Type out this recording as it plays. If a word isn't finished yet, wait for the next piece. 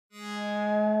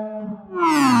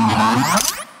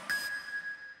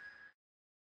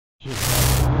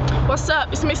What's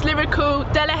up? It's Mizz Lyrikal,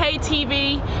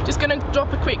 DeLaHayeTV. Just gonna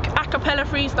drop a quick Acappella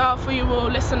freestyle for you all.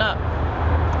 Listen up.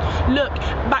 Look,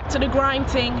 back to the grind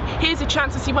thing. Here's a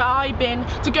chance to see where I've been.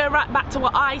 To go right back to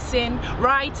what I sin.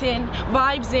 Writing,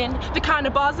 vibes in. The kind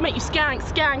of bars that make you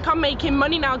skank. I'm making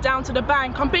money now down to the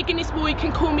bank. I'm big in this war, you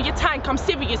can call me a tank. I'm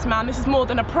serious, man, this is more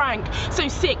than a prank. So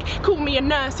sick, call me a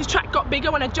nurse. This track got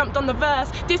bigger when I jumped on the verse.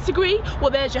 Disagree? Well,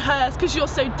 there's your hearse. Cause you're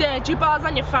so dead, your bars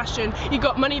and your fashion. You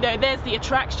got money though, there's the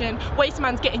attraction. Waste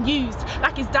man's getting used,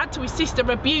 like his dad to his sister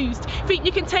abused. Think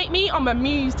you can take me? I'm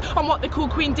amused. I'm what they call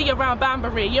Queen D around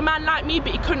Banbury. Your man like me,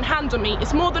 but he couldn't handle me.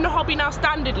 It's more than a hobby now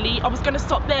standardly. I was gonna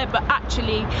stop there, but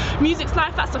actually, music's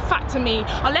life, that's a fact to me.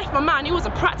 I left my man, he was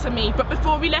a prat to me, but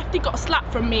before he left, he got a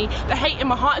slap from me. The hate in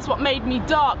my heart is what made me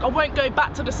dark. I won't go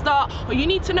back to the start. All you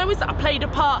need to know is that I played a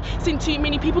part. Seen too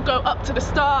many people go up to the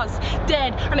stars,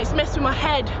 dead, and it's messed with my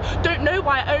head. Don't know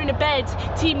why I own a bed.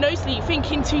 Team no sleep,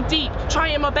 thinking too deep.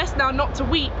 Trying my best now not to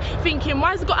weep. Thinking,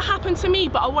 why has it got to happen to me?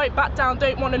 But I won't back down,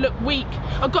 don't want to look weak.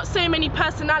 I've got so many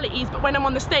personalities, but when I'm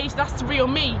on the stage, that's the real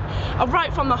me. I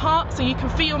write from the heart so you can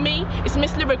feel me. It's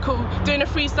Mizz Lyrikal doing a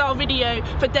freestyle video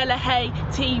for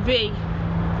DeLaHayeTV.